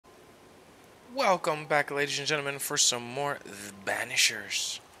Welcome back, ladies and gentlemen, for some more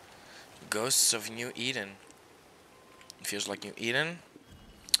Banishers. Ghosts of New Eden. It feels like New Eden.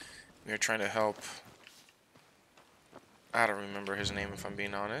 We are trying to help. I don't remember his name if I'm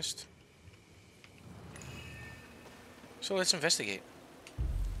being honest. So let's investigate.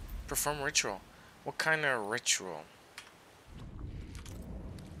 Perform ritual. What kind of ritual?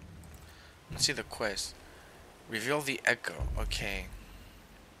 Let's see the quest. Reveal the echo. Okay.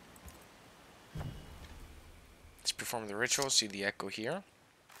 Let's perform the ritual. See the echo here.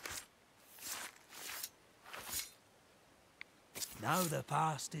 Now the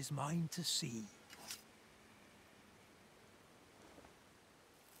past is mine to see.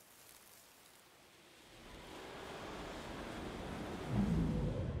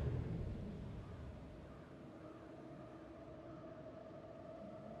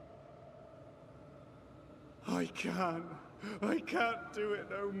 I can't do it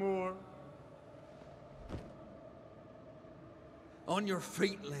no more. On your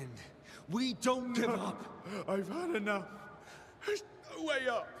feet, Lind. We don't give up. I've had enough. There's no way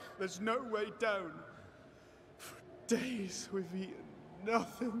up. There's no way down. For days we've eaten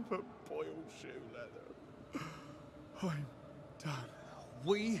nothing but boiled shoe leather. I'm done.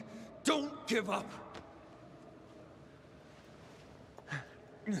 We don't give up.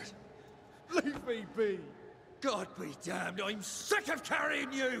 Leave me be. God be damned, I'm sick of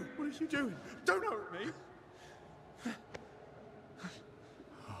carrying you! What are you doing? Don't hurt me.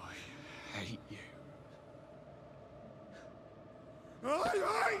 I hate you. I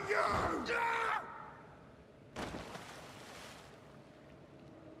hate you!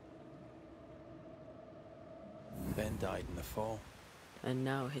 Ben died in the fall. And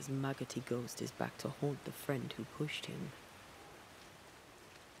now his maggoty ghost is back to haunt the friend who pushed him.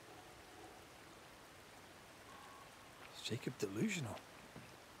 Is Jacob delusional?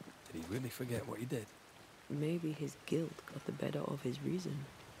 Did he really forget what he did? Maybe his guilt got the better of his reason.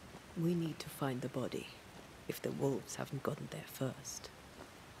 We need to find the body, if the wolves haven't gotten there first.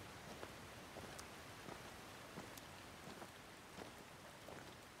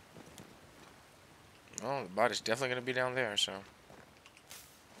 Oh, the body's definitely going to be down there, so.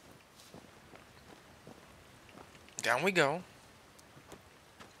 Down we go.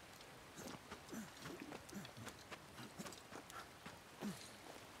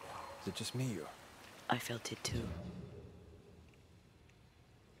 Is it just me or? I felt it too.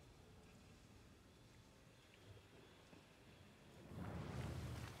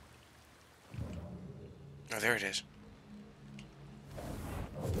 Oh, there it is.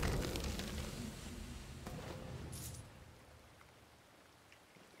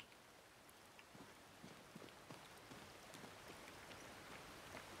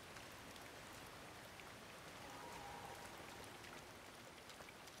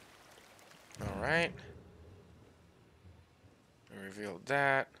 Alright. We revealed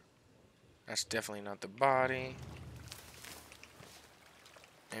that. That's definitely not the body.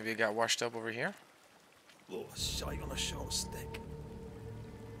 Maybe it got washed up over here? Oh, shite on a short stick.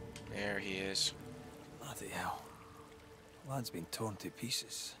 There he is. Bloody hell. Lad's been torn to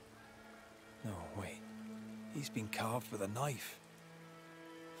pieces. No, wait. He's been carved with a knife.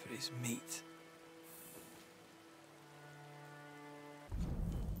 For his meat.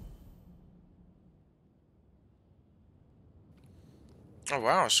 Oh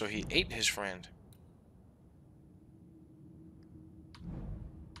wow, so he ate his friend.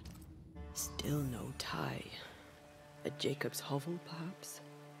 Still no tie. At Jacob's hovel, perhaps?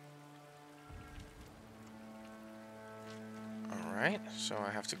 Alright, so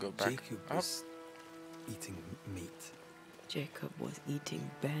I have to go back Jacob up. was eating meat. Jacob was eating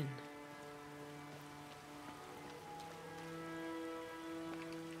Ben.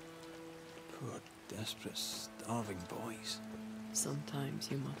 Poor, desperate, starving boys. Sometimes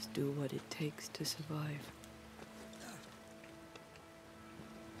you must do what it takes to survive.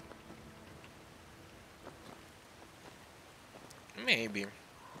 Maybe.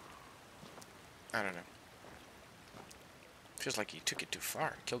 I don't know. Feels like he took it too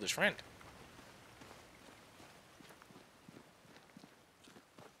far. Killed his friend.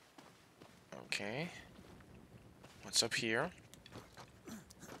 Okay. What's up here?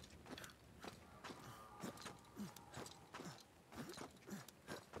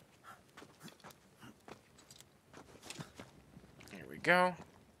 Here we go.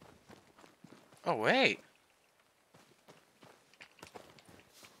 Oh, wait.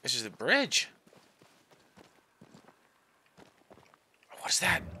 This is the bridge. What is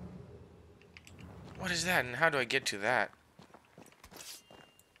that? What is that, and how do I get to that?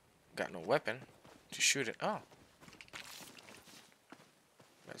 Got no weapon to shoot it. Oh.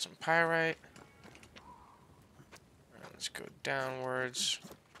 Got some pyrite. Let's go downwards.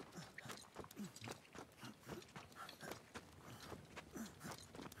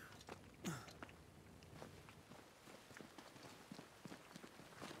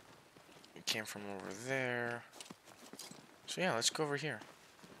 It came from over there. So yeah, let's go over here.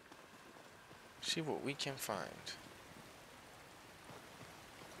 See what we can find.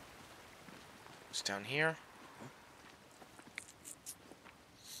 It's down here.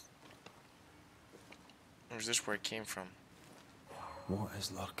 Or is this where it came from? What is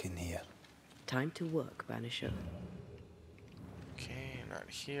lurking here? Time to work, Banisher. Okay, not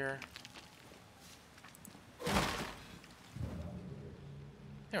here.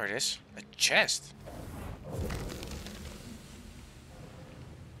 There it is. A chest.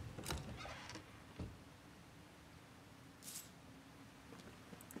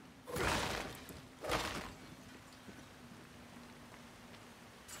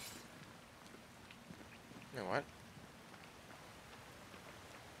 You know what?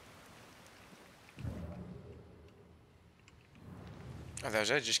 Oh, that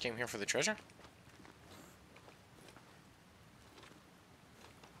was it? Just came here for the treasure?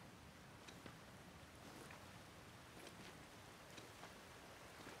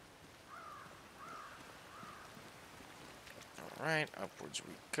 Alright, upwards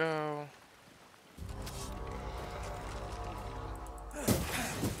we go.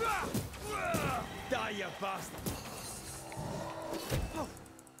 Die, you bastard!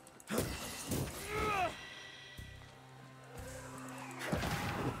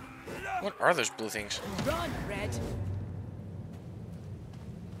 What are those blue things? Run, Red!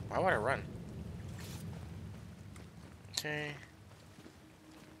 Why would I run? Okay.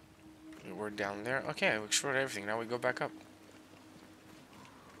 We're down there. Okay, we explored everything. Now we go back up.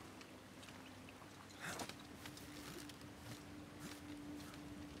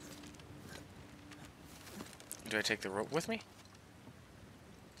 Do I take the rope with me?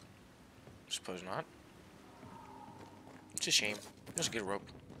 Suppose not. It's a shame. It was a good rope.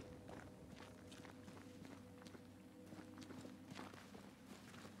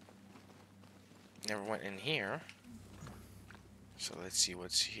 Never went in here. So let's see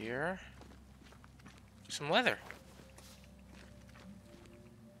what's here. Some leather.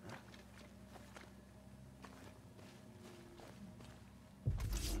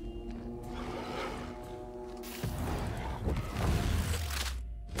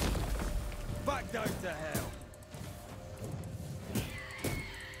 Back down to hell!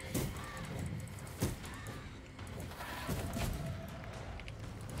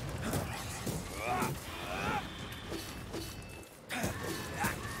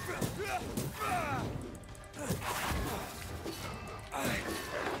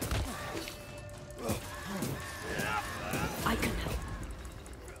 I can help.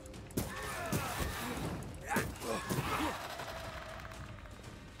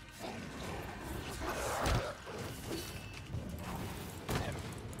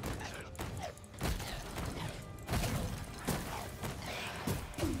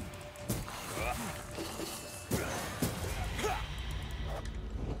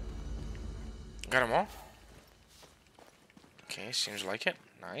 Got them all? Okay, seems like it.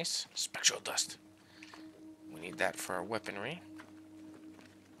 Nice. Spectral dust. We need that for our weaponry.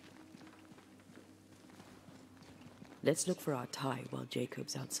 Let's look for our tie while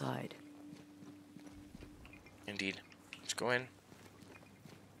Jacob's outside. Indeed. Let's go in.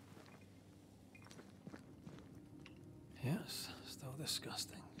 Yes, still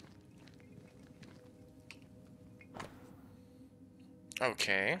disgusting.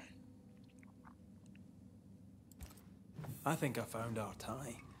 Okay. I think I found our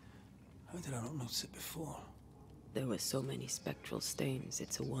tie. How did I not notice it before? There were so many spectral stains,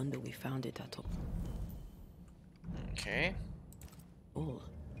 it's a wonder we found it at all. Okay. All.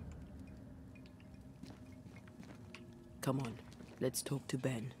 Come on, let's talk to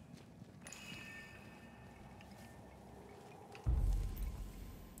Ben.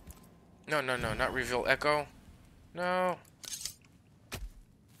 No, no, no, not reveal echo. No.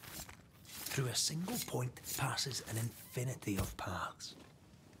 Through a single point passes an infinity of paths.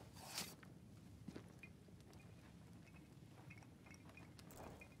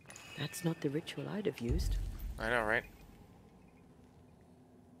 That's not the ritual I'd have used. I know, right?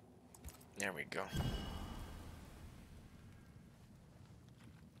 There we go.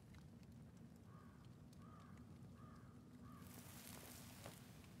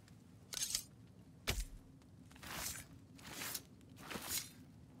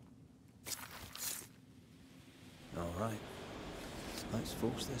 All right. Let's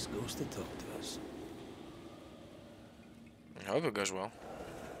force this ghost to talk to us. I hope it goes well.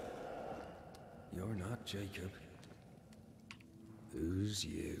 You're not Jacob. Who's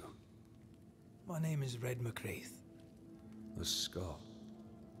you? My name is Red McCraith. A Scot.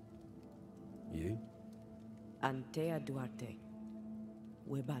 You? Antea Duarte.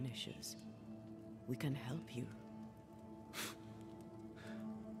 We're Banishers. We can help you.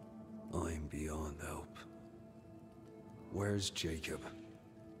 I'm beyond help. Where's Jacob?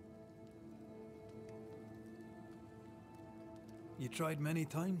 You tried many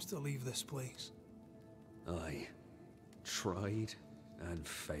times to leave this place. I tried and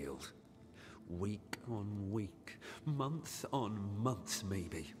failed. Week on week, month on month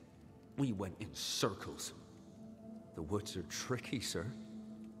maybe. We went in circles. The woods are tricky, sir.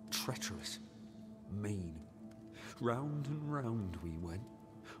 Treacherous. Mean. Round and round we went.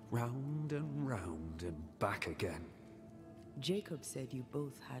 Round and back again. Jacob said you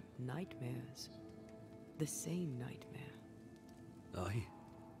both had nightmares. The same nightmare. Aye.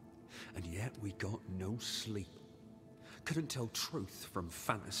 And yet we got no sleep. Couldn't tell truth from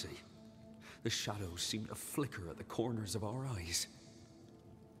fantasy. The shadows seemed to flicker at the corners of our eyes.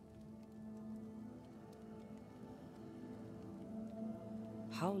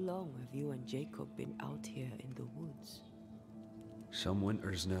 How long have you and Jacob been out here in the woods? Some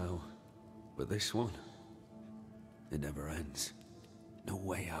winters now, but this one, it never ends. No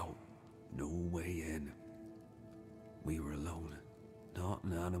way out, no way in. We were alone, not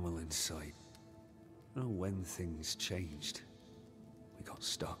an animal in sight. I know when things changed, we got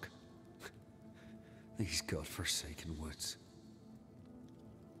stuck. These godforsaken woods.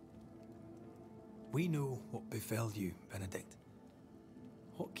 We know what befell you, Benedict.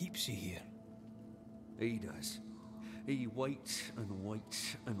 What keeps you here? He does. He waits and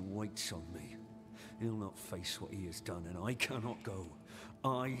waits and waits on me. He'll not face what he has done, and I cannot go.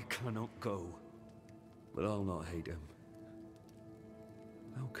 I cannot go. But I'll not hate him.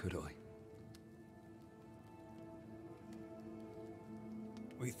 How could I?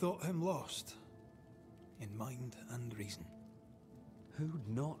 We thought him lost, in mind and reason. Who'd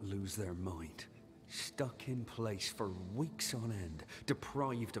not lose their mind? Stuck in place for weeks on end,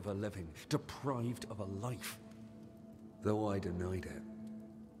 deprived of a living, deprived of a life. Though I denied it,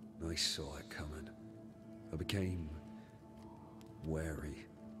 I saw it coming. I became wary.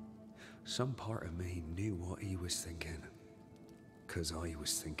 Some part of me knew what he was thinking, 'cause I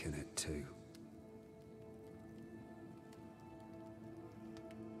was thinking it too.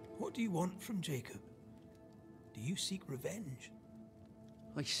 What do you want from Jacob? Do you seek revenge?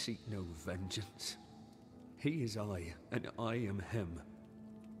 I seek no vengeance. He is I, and I am him.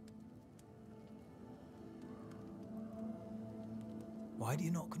 Why do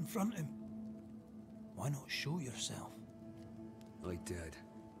you not confront him? Why not show yourself? I did.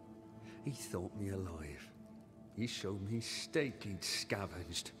 He thought me alive. He showed me steak he'd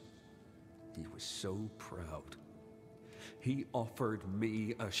scavenged. He was so proud. He offered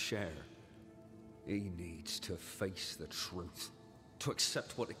me a share. He needs to face the truth, to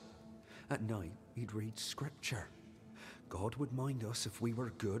accept what it... At night, he'd read scripture. God would mind us if we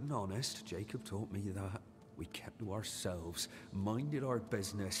were good and honest. Jacob taught me that. We kept to ourselves, minded our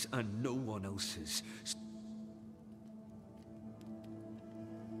business, and no one else's.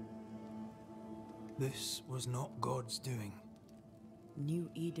 This was not God's doing. New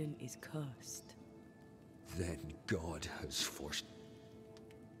Eden is cursed. Then God has forced...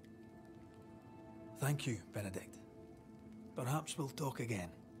 Thank you, Benedict. Perhaps we'll talk again.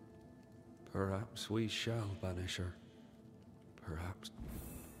 Perhaps we shall, Banisher. Perhaps...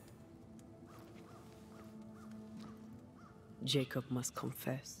 Jacob must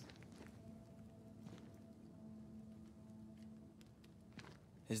confess.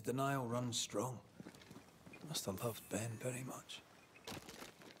 His denial runs strong. Must have loved Ben very much.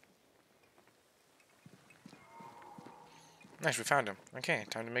 Nice, we found him. Okay,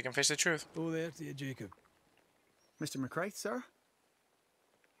 time to make him face the truth. Oh, there to you, Jacob. Mr. McCraith, sir?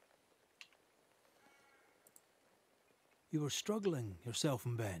 You were struggling, yourself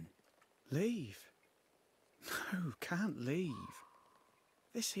and Ben. Leave? No, can't leave.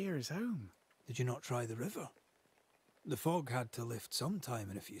 This here is home. Did you not try the river? The fog had to lift sometime,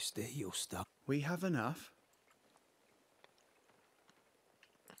 and if you stay, you'll stuck. We have enough.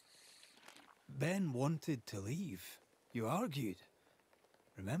 Ben wanted to leave. You argued.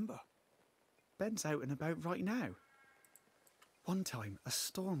 Remember? Ben's out and about right now. One time, a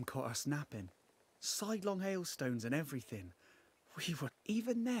storm caught us napping. Sidelong hailstones and everything. We were...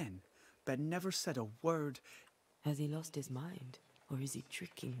 Even then, Ben never said a word. Has he lost his mind? Or is he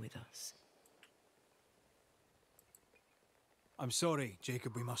tricking with us? I'm sorry,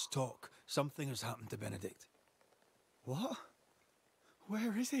 Jacob, we must talk. Something has happened to Benedict. What?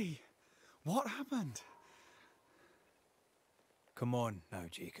 Where is he? What happened? Come on now,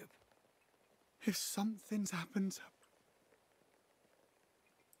 Jacob. If something's happened to...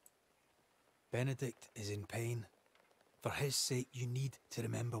 Benedict is in pain. For his sake, you need to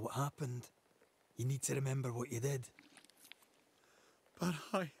remember what happened. You need to remember what you did. But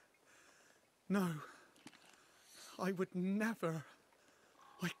no. I would never.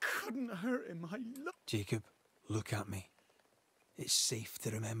 I couldn't hurt him. Jacob, look at me. It's safe to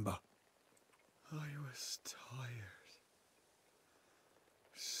remember. I was tired.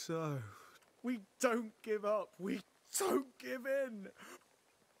 So, we don't give up. We don't give in.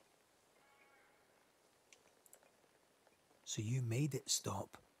 So you made it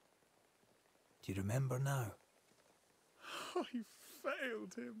stop. Do you remember now? I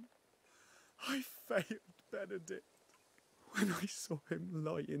failed him. I failed Benedict. When I saw him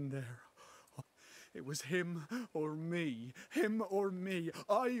lying there, it was him or me. Him or me.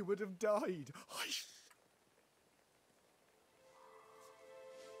 I would have died.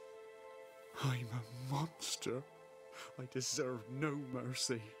 I'm a monster. I deserve no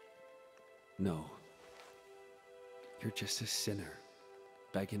mercy. No. You're just a sinner,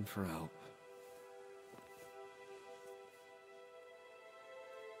 begging for help.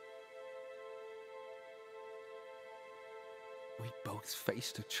 We both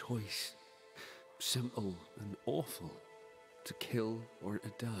faced a choice, simple and awful, to kill or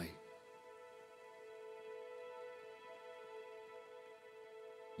to die.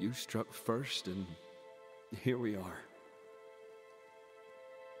 You struck first, and here we are.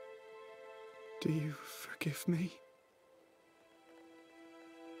 Do you forgive me?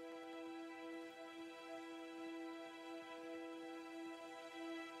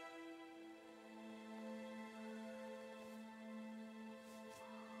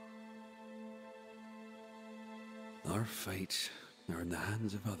 Our fates are in the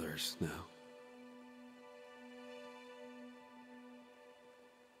hands of others now.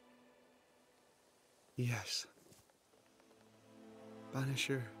 Yes.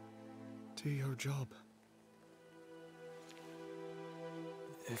 Banisher, do your job.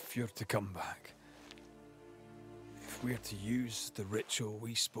 If you're to come back, if we're to use the ritual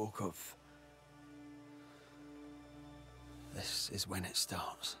we spoke of, this is when it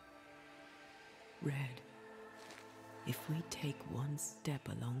starts. Red, if we take one step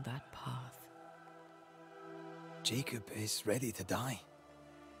along that path... Jacob is ready to die.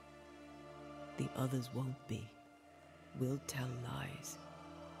 The others won't be. We'll tell lies.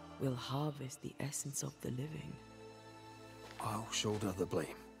 We'll harvest the essence of the living. I'll shoulder the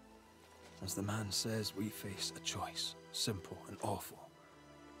blame. As the man says, we face a choice, simple and awful.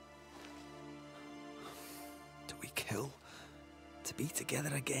 Do we kill to be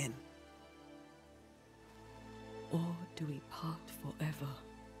together again? Or do we part forever?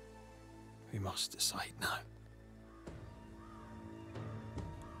 We must decide now.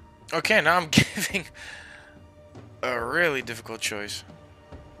 Okay, now I'm giving a really difficult choice.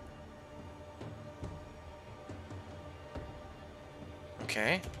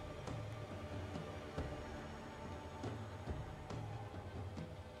 Okay.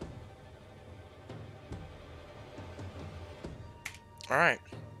 All right.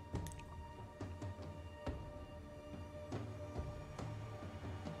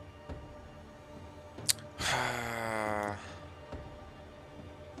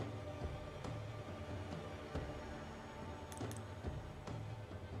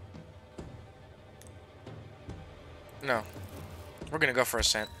 No. We're gonna go for a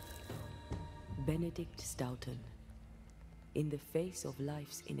scent. Benedict Stoughton. In the face of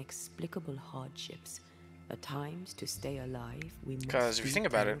life's inexplicable hardships, at times to stay alive, we must Because if you do think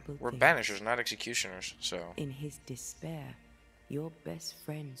about it, terrible we're things. banishers, not executioners. So In his despair, your best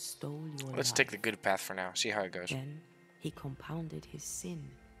friend stole your let's life. take the good path for now. See how it goes. Then he compounded his sin.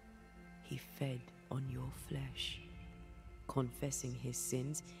 He fed on your flesh. Confessing his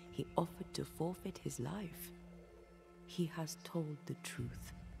sins, he offered to forfeit his life. He has told the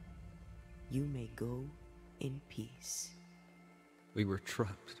truth. You may go in peace. We were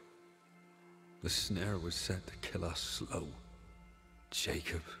trapped. The snare was set to kill us slow.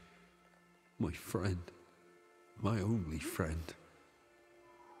 Jacob, my friend, my only friend.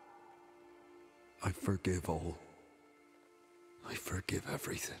 I forgive all. I forgive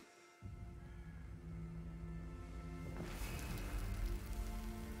everything.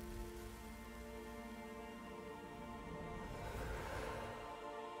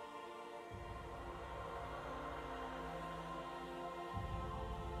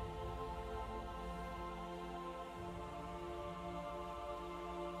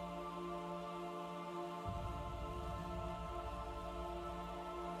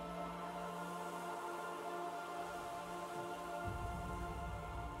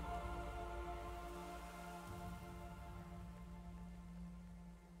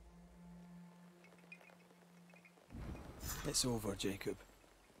 It's over, Jacob.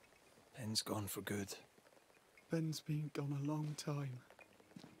 Ben's gone for good. Ben's been gone a long time.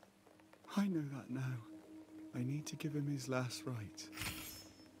 I know that now. I need to give him his last rites.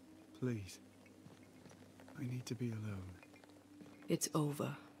 Please. I need to be alone. It's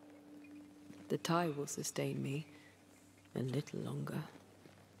over. The tie will sustain me a little longer.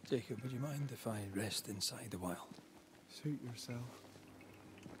 Jacob, would you mind if I rest inside a while? Suit yourself.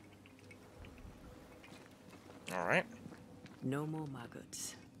 All right. No more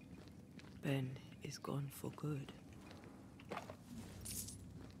maggots. Ben is gone for good.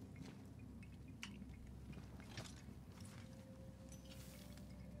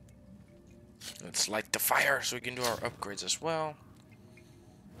 Let's light the fire so we can do our upgrades as well.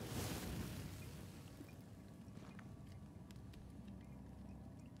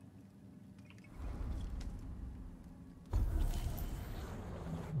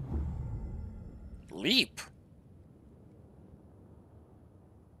 Leap.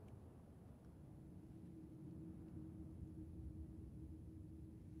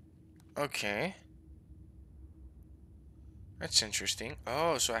 Okay. That's interesting.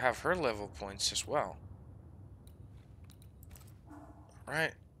 Oh, so I have her level points as well.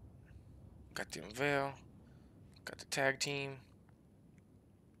 Right. Got the unveil. Got the tag team.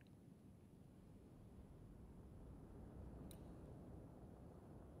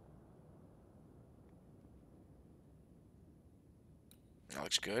 That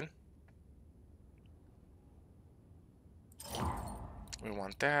looks good. We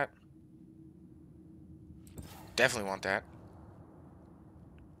want that. Definitely want that.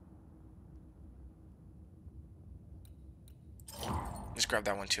 Let's grab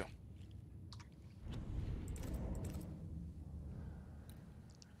that one too.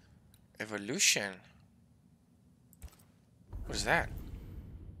 Evolution. What is that?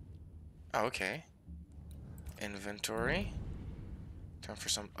 Oh, okay. Inventory. Time for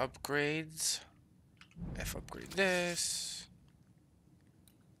some upgrades. F upgrade this.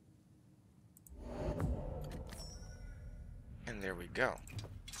 And there we go.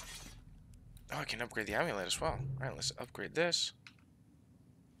 Oh, I can upgrade the amulet as well. Alright, let's upgrade this.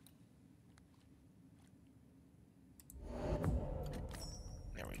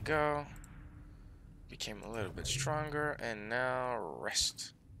 There we go. Became a little bit stronger, and now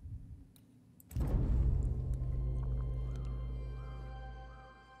rest.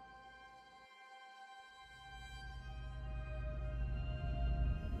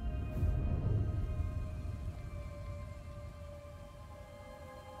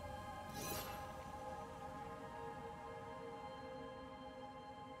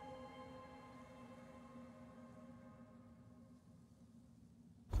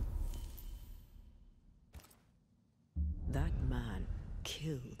 That man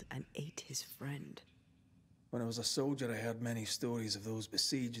killed and ate his friend. When I was a soldier, I heard many stories of those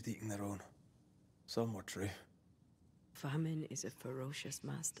besieged eating their own. Some were true. Famine is a ferocious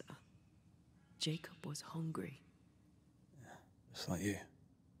master. Jacob was hungry, Just like you.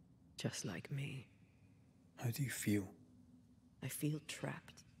 just like me. How do you feel? I feel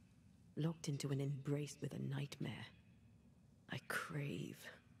trapped, locked into an embrace with a nightmare. I crave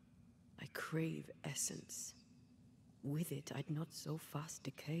essence. With it, I'd not so fast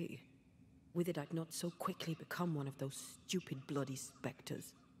decay. With it, I'd not so quickly become one of those stupid bloody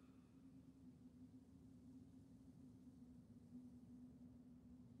specters.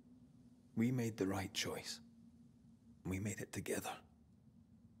 We made the right choice. We made it together.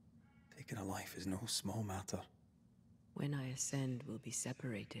 Taking a life is no small matter. When I ascend, we'll be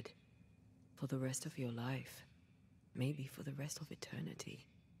separated. For the rest of your life. Maybe for the rest of eternity.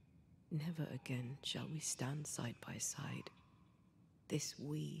 Never again shall we stand side by side. This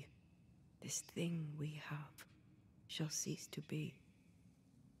thing we have, shall cease to be.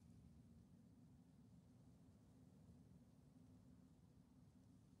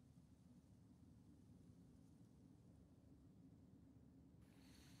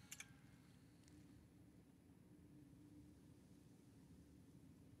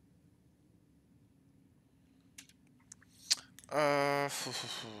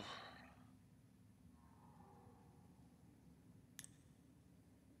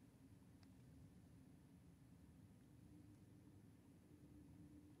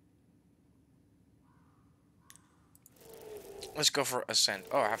 Let's go for ascend.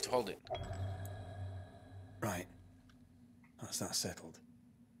 Oh, I have to hold it. Right. That's that settled.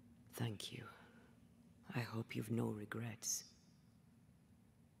 Thank you. I hope you've no regrets.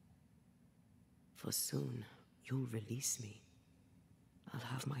 For soon, you'll release me. I'll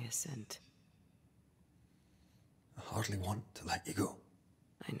have my ascent. I hardly want to let you go.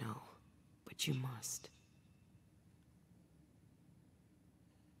 I know, but you must.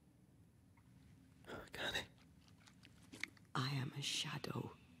 a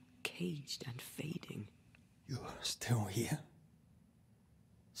shadow, caged and fading. You're still here?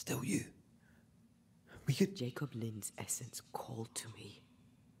 Still you? We could... Jacob Lynn's essence called to me.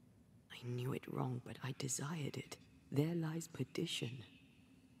 I knew it wrong, but I desired it. There lies perdition.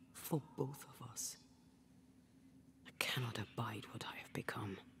 For both of us. I cannot abide what I have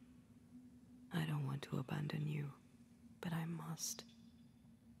become. I don't want to abandon you, but I must.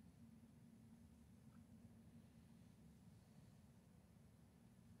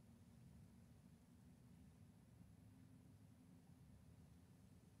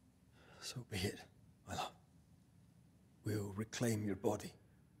 So be it, my love. We'll reclaim your body.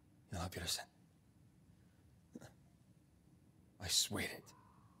 You'll have your ascent. I swear it.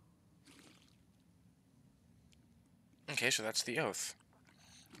 Okay, so that's the oath.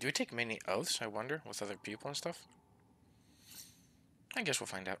 Do we take many oaths, I wonder, with other people and stuff? I guess we'll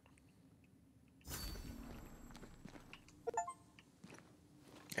find out.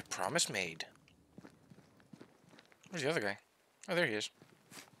 A promise made. Where's the other guy? Oh, there he is.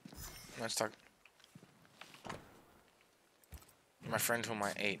 Let's talk. My friend whom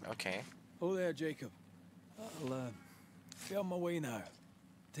I ate. Okay. Oh there, Jacob. I'll be on my way now.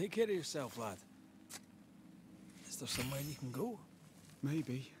 Take care of yourself, lad. Is there somewhere you can go?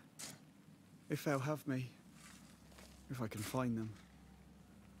 Maybe. If they'll have me. If I can find them.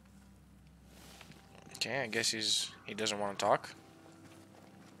 Okay, I guess he doesn't want to talk.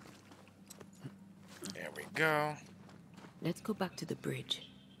 There we go. Let's go back to the bridge.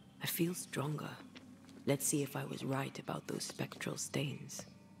 I feel stronger. Let's see if I was right about those spectral stains.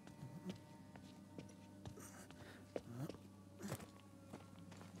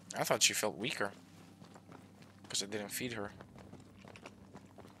 I thought she felt weaker. Because I didn't feed her.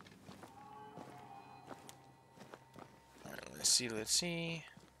 Alright, let's see.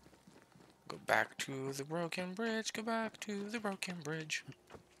 Go back to the broken bridge, go back to the broken bridge.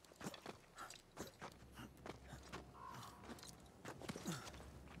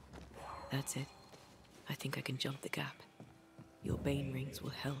 That's it. I think I can jump the gap. Your bane rings will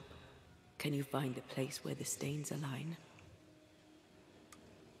help. Can you find a place where the stains align?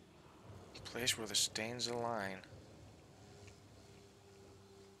 Place where the stains align.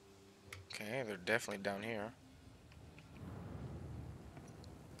 Okay, they're definitely down here.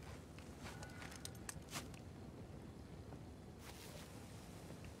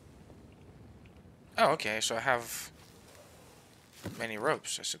 Oh, okay, so I have many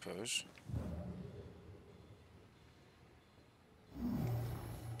ropes, I suppose.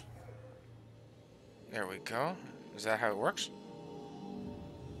 There we go. Is that how it works?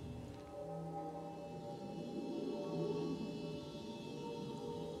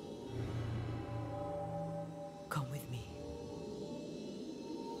 Come with me.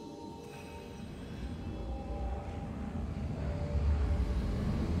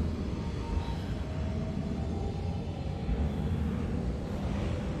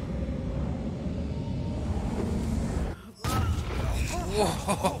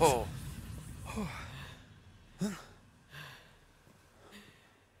 Whoa!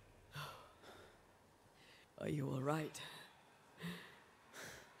 Are you all right?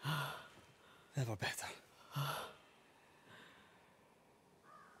 Never better.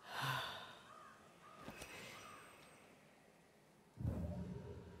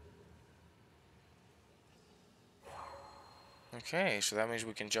 Okay, so that means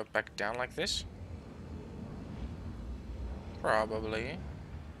we can jump back down like this? Probably.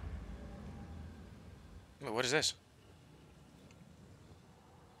 Wait, what is this?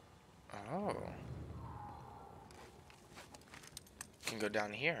 Oh. Can go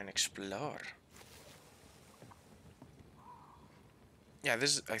down here and explore. Yeah,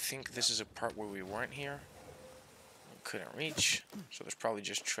 I think this is a part where we weren't here. We couldn't reach, so there's probably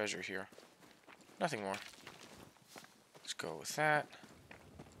just treasure here. Nothing more. Let's go with that.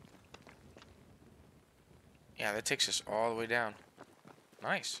 Yeah, that takes us all the way down.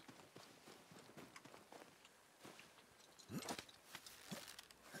 Nice.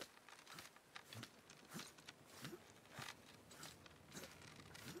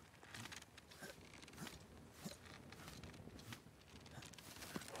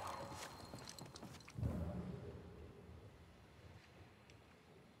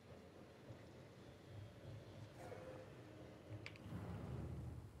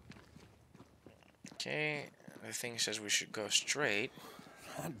 Okay, the thing says we should go straight.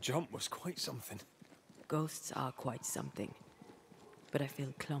 That jump was quite something. Ghosts are quite something. But I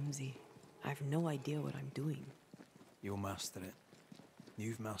feel clumsy. I have no idea what I'm doing. You'll master it.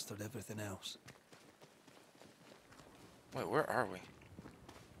 You've mastered everything else. Wait, where are we?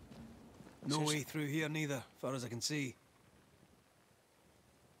 No Seriously? way through here neither, far as I can see.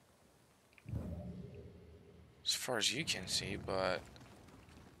 far as you can see, but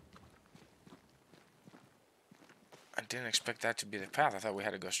I didn't expect that to be the path. I thought we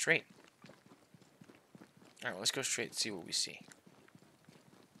had to go straight. Alright, let's go straight and see what we see.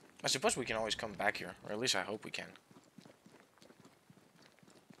 I suppose we can always come back here, or at least I hope we can.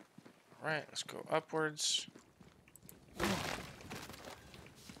 Alright, let's go upwards.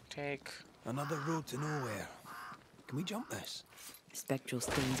 Take. Another road to nowhere. Can we jump this? Spectral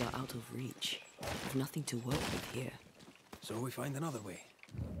stones are out of reach. We've nothing to work with here. So we find another way.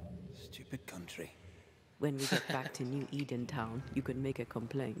 Stupid country. When we get back to New Eden Town, you could make a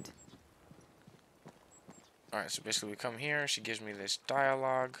complaint. Alright, so basically we come here, she gives me this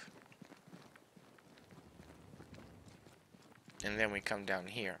dialogue. And then we come down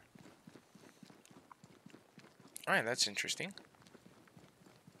here. Alright, that's interesting.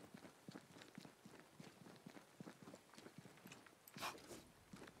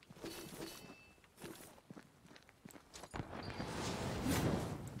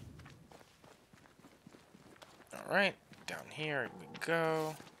 Alright, down here we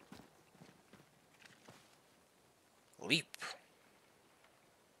go. Leap.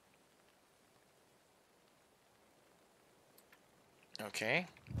 Okay.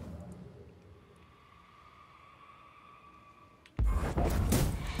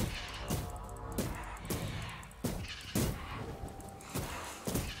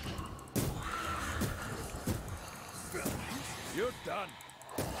 You're done.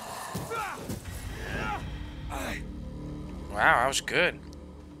 Wow, that was good.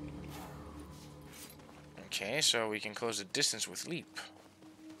 Okay, so we can close the distance with leap.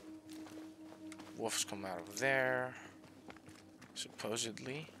 Wolves come out of there.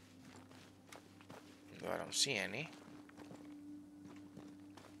 Supposedly. Though I don't see any.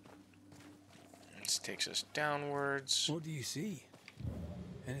 This takes us downwards. What do you see?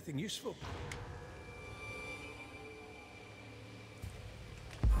 Anything useful?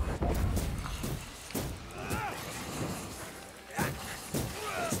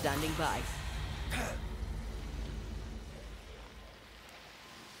 Standing by.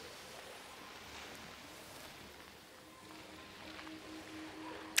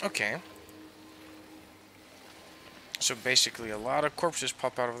 Okay. So basically a lot of corpses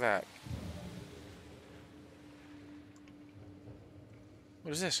pop out of that.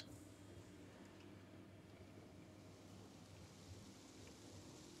 What is this?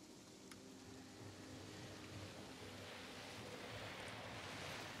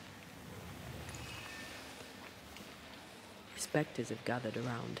 Spectres have gathered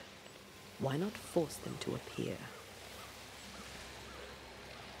around. Why not force them to appear?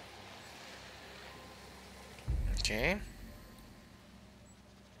 Okay.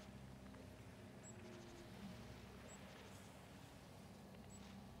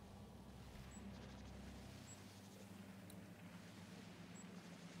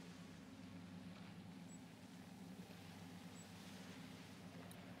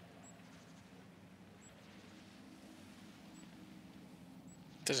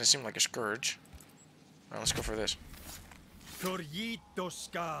 Doesn't seem like a scourge. Alright, let's go for this.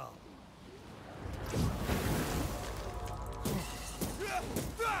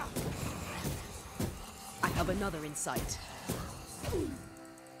 I have another in sight.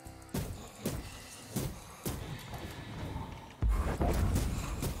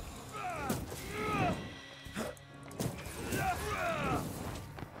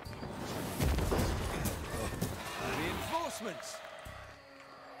 Reinforcements!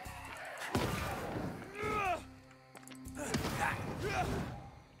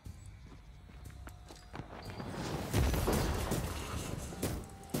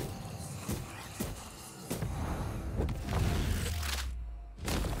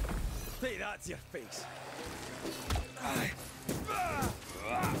 Hey, that's your face.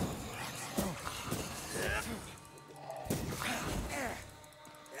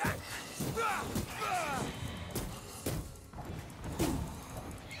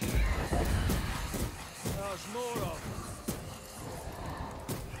 There's more of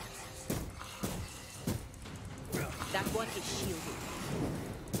That one is shielded.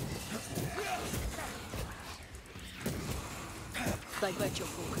 Divert your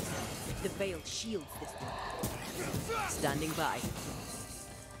focus. The veil shields this one. Standing by.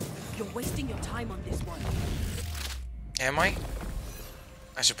 You're wasting your time on this one. Am I?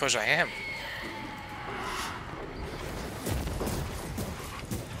 I suppose I am.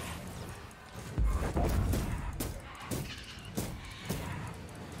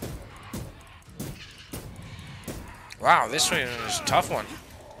 Wow, this one is a tough one.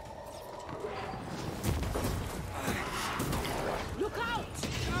 Look out!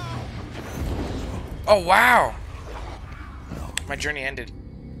 Oh, wow! My journey ended.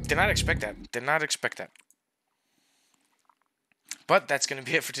 Did not expect that. Did not expect that. But that's going to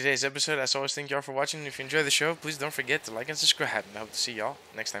be it for today's episode. As always, thank y'all for watching. If you enjoy the show, please don't forget to like and subscribe. And I hope to see y'all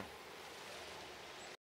next time.